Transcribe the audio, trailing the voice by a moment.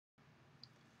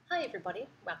Hi everybody,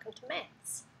 welcome to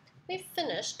Maths. We've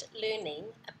finished learning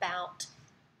about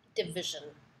division.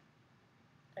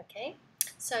 Okay,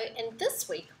 so in this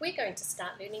week we're going to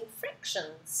start learning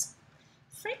fractions.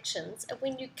 Fractions are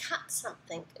when you cut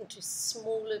something into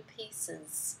smaller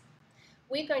pieces.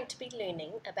 We're going to be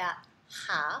learning about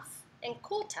half and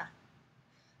quarter.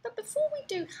 But before we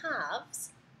do halves,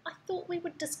 I thought we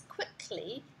would just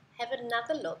quickly have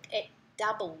another look at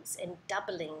doubles and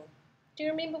doubling. Do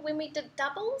you remember when we did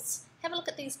doubles? Have a look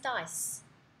at these dice.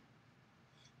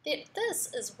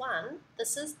 This is 1,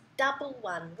 this is double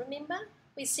 1. Remember?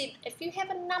 We said if you have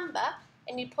a number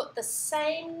and you put the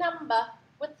same number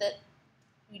with it,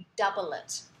 you double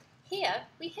it. Here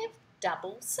we have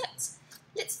double 6.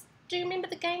 Do you remember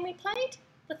the game we played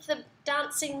with the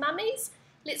dancing mummies?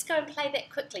 Let's go and play that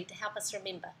quickly to help us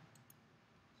remember.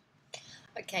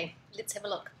 Okay, let's have a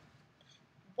look.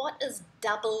 What is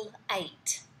double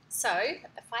 8? So,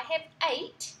 if I have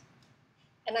 8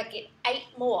 and I get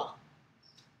 8 more,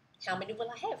 how many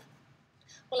will I have?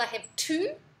 Will I have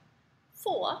 2,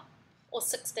 4, or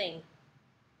 16?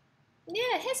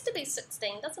 Yeah, it has to be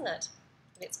 16, doesn't it?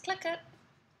 Let's click it.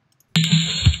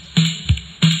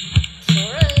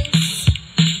 Sure is.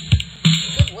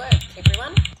 Good work,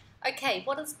 everyone. Okay,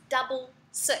 what is double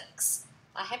 6?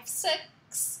 I have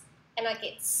 6 and I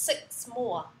get 6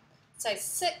 more. So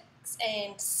 6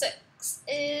 and 6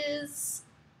 is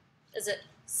it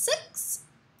 6?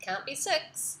 Can't be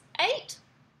 6. 8?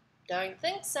 Don't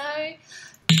think so.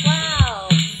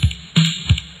 12.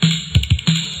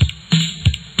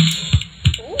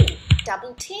 Ooh,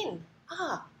 double 10.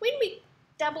 When we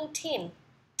double 10,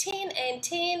 10 and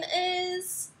 10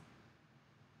 is,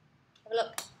 have a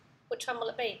look, which one will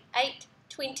it be? 8,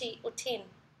 20 or 10?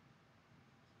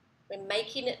 We're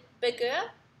making it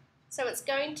bigger, so it's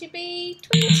going to be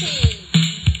 20.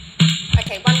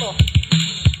 Okay, one more.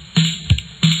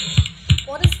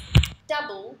 What is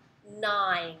double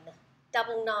 9?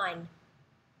 Double 9.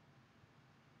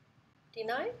 Do you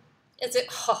know? Is it,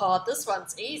 this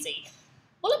one's easy.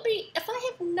 Will it be, if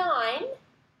I have 9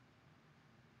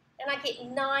 and I get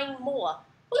 9 more,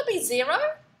 will it be 0?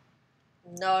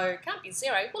 No, can't be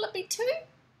 0. Will it be 2?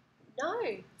 No.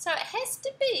 So it has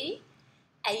to be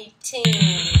 18.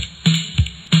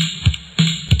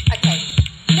 Okay,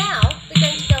 now we're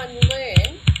going to go and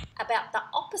learn about the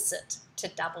opposite to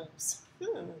doubles.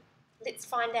 Let's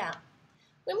find out.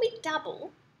 When we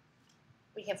double,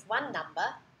 we have one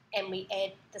number and we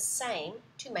add the same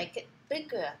to make it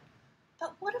bigger.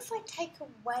 But what if I take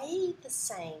away the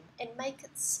same and make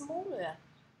it smaller?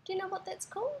 Do you know what that's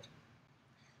called?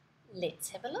 Let's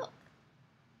have a look.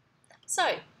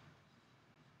 So,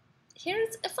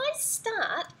 if I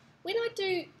start, when I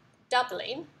do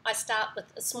doubling, I start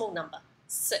with a small number,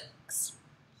 6.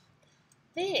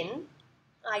 Then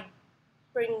I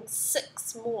bring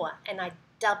 6 more and I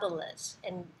double it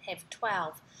and have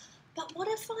 12. But what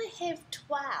if I have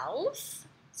 12?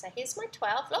 So here's my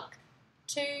 12, look.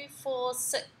 2, 4,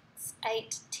 6,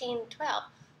 8, 10, 12.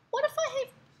 What if I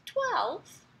have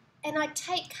 12 and I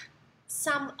take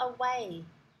some away?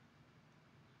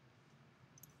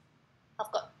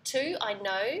 I've got 2, I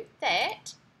know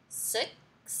that.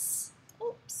 6,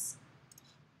 oops.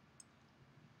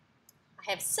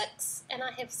 I have 6 and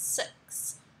I have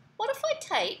 6. What if I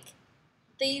take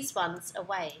these ones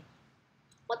away?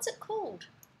 What's it called?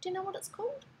 Do you know what it's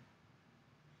called?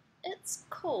 It's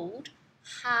called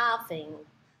halving.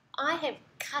 I have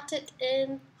cut it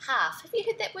in half. Have you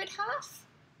heard that word half?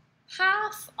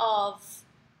 Half of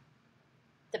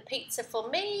the pizza for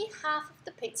me, half of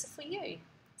the pizza for you.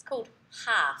 It's called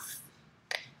half.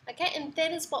 Okay, and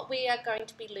that is what we are going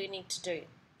to be learning to do.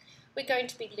 We're going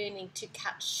to be learning to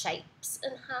cut shapes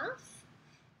in half,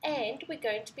 and we're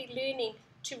going to be learning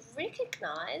to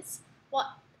recognize what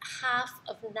half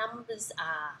of numbers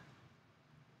are.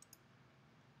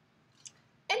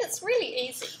 And it's really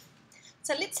easy.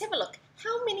 So let's have a look.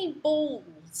 How many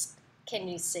balls can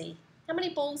you see? How many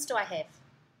balls do I have?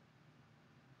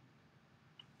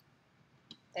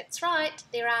 That's right,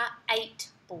 there are 8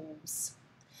 balls.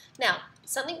 Now,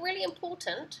 something really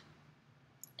important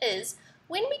is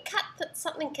when we cut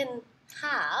something in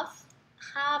half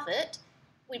it,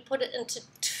 we put it into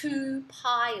 2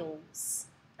 piles,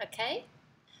 okay?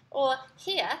 Or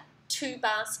here, 2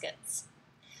 baskets.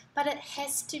 But it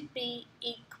has to be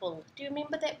equal. Do you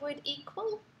remember that word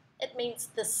equal? It means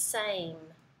the same,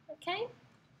 okay?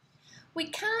 We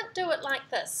can't do it like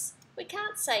this. We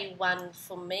can't say 1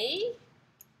 for me,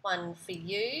 1 for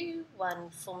you, 1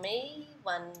 for me,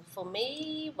 1 for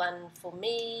me, 1 for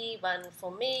me, 1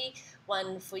 for me,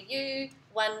 1 for you,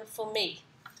 1 for me.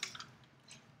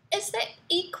 Is that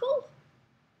equal?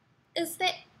 Is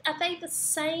that Are they the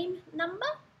same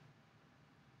number?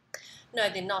 No,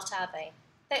 they're not, are they?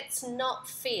 That's not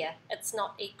fair. It's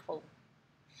not equal.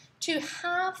 To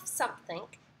halve something,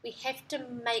 we have to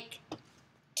make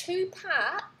two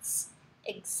parts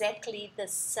exactly the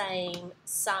same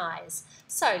size.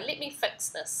 So let me fix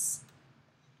this.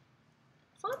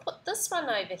 If I put this one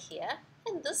over here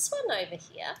and this one over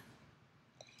here,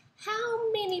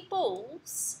 how many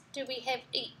balls do we have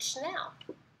each now?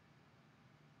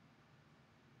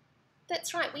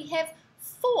 That's right, we have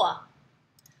 4.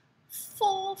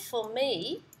 4 for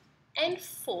me and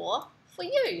 4 for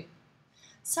you.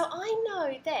 So I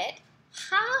know that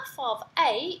half of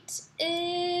 8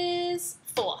 is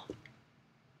 4.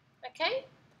 Okay?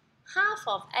 Half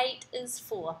of 8 is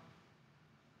 4.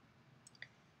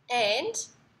 And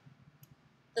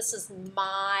this is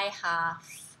my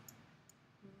half.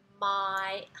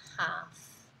 My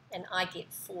half. And I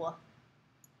get 4.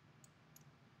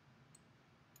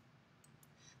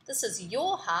 This is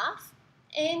your half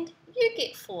and you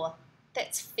get 4.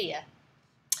 That's fair.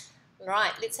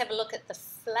 Right, let's have a look at the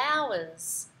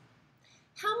flowers.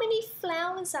 How many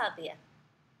flowers are there?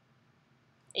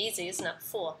 Easy, isn't it?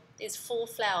 4. There's 4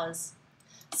 flowers.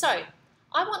 So,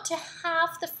 I want to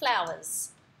halve the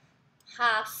flowers.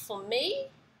 Half for me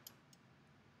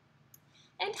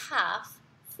and half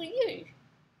for you.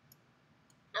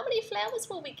 How many flowers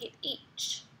will we get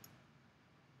each?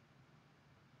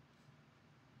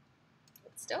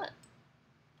 Let's do it.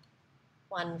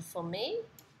 1 for me,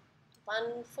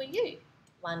 1 for you.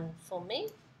 1 for me,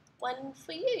 1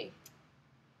 for you.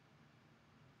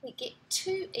 We get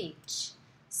 2 each.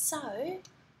 So,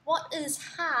 what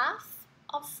is half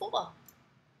of 4?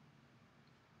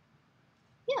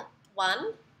 Yeah,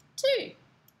 1, 2.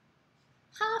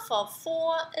 Half of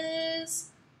 4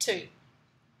 is 2.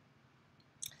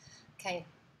 Okay.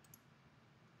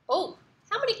 Oh,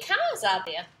 how many cars are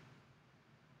there?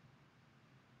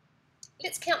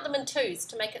 Let's count them in twos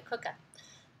to make it quicker.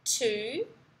 2,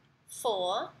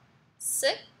 4,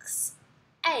 6,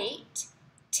 8,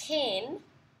 10,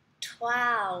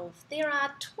 12. There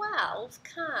are 12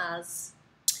 cars.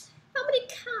 How many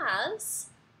cars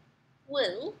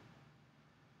will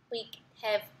we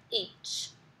have each?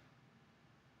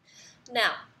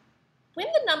 Now,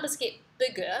 when the numbers get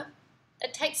bigger,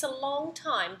 it takes a long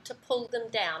time to pull them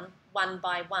down one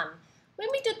by one. When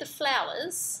we did the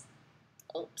flowers,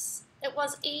 oops, it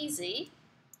was easy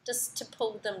just to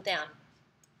pull them down,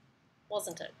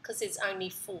 wasn't it? Because there's only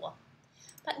 4.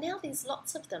 But now there's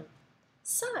lots of them.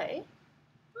 So, I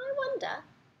wonder,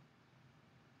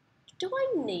 do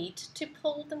I need to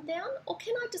pull them down or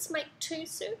can I just make 2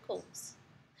 circles?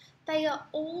 They are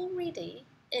already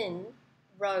in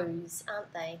rows,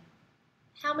 aren't they?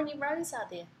 How many rows are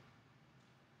there?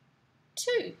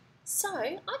 2. So,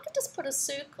 I could just put a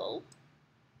circle.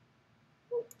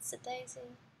 Oops, a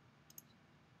daisy.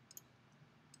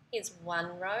 Here's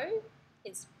 1 row,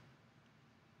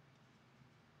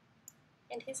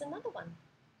 and here's another one.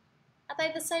 Are they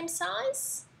the same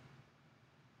size?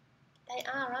 They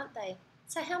are, aren't they?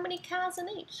 So how many cars in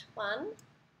each? 1,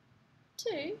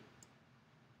 2,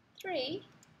 3,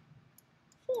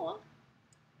 4,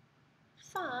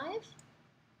 5,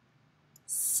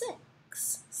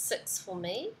 6. 6 for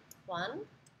me. 1,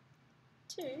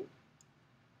 2,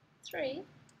 3,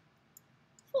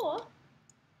 4,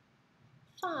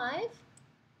 5,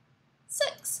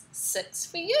 6. 6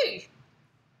 for you.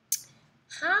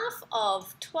 Half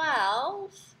of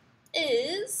 12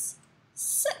 is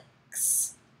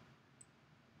 6.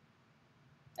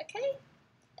 Okay?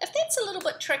 If that's a little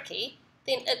bit tricky,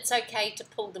 then it's okay to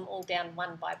pull them all down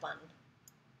one by one.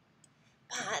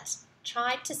 But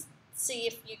try to see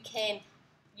if you can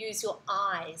use your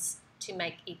eyes to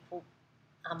make equal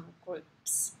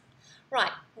groups.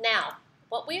 Right, now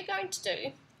what we're going to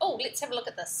do, let's have a look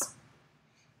at this.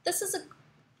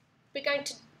 We're going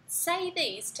to say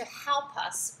these to help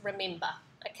us remember,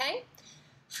 okay?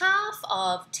 Half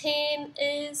of 10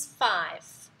 is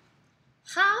 5.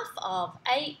 Half of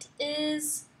 8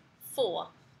 is 4.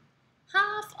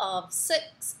 Half of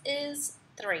 6 is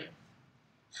 3.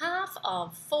 Half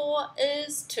of 4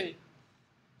 is 2.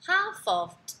 Half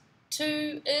of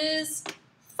 2 is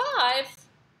 5.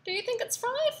 Do you think it's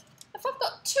 5? If I've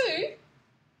got 2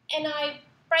 and I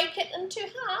break it into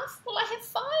half, will I have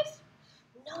 5?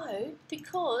 No,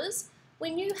 because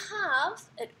when you halve,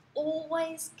 it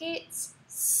always gets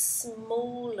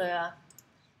smaller.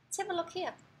 Let's have a look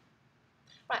here.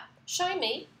 Right, show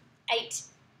me 8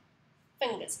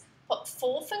 fingers. Put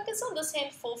 4 fingers on this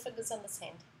hand, 4 fingers on this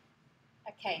hand.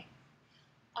 Okay,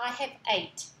 I have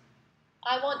 8.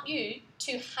 I want you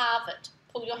to halve it.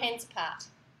 Pull your hands apart.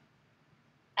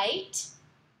 8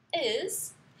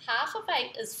 is, half of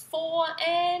 8 is 4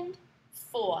 and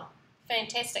 4.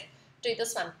 Fantastic. Do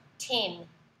this one, 10.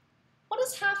 What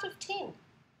is half of 10?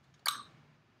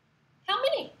 How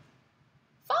many?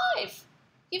 5.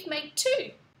 You've made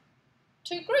 2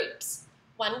 groups.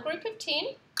 One group of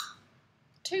 10,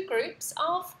 2 groups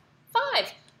of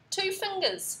 5. 2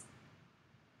 fingers.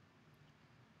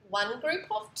 One group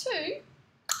of 2.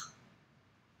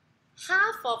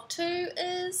 Half of 2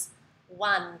 is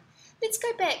 1. Let's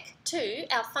go back to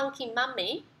our funky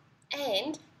mummy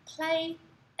and play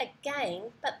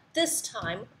again, but this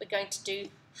time we're going to do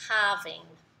halving.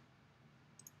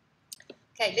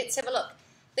 Okay, let's have a look.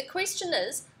 The question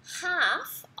is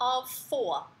half of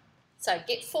 4. So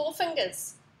get 4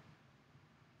 fingers.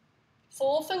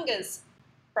 4 fingers.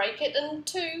 Break it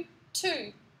into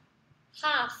 2.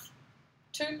 Half.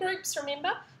 2 groups,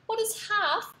 remember? What is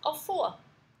half of 4?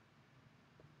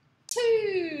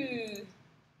 2.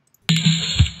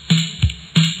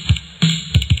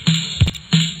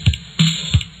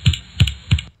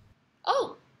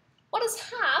 Oh, what is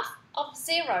half of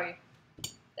 0?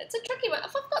 That's a tricky one.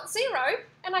 If I've got 0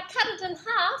 and I cut it in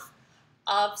half,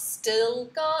 I've still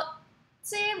got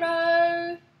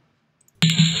 0.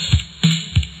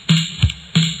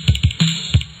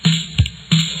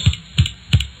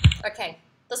 Okay,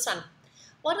 this one.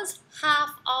 What is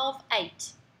half of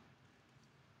 8?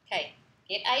 Okay,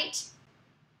 get 8.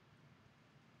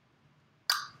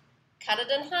 Cut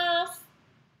it in half.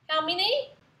 How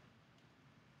many?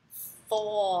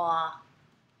 4.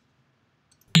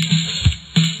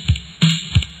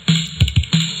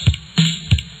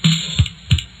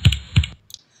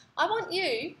 I want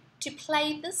you to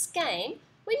play this game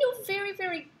when you're very,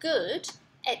 very good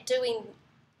at doing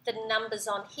the numbers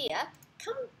on here.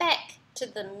 Come back to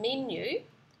the menu.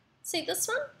 See this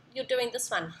one? You're doing this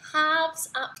one, halves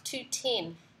up to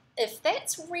 10. If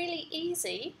that's really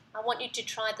easy, I want you to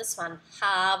try this one,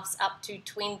 halves up to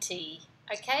 20,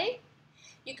 okay?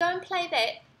 You go and play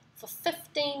that for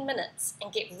 15 minutes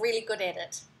and get really good at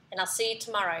it. And I'll see you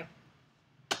tomorrow.